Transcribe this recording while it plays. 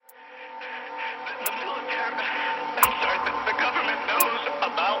The military, I'm sorry, the government knows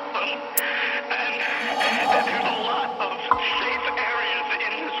about them, and there's a lot of safe areas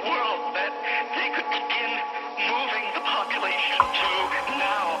in this world that they could begin moving the population to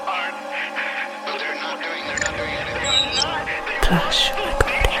now aren't. But they're not doing anything. They're not. PLUSH.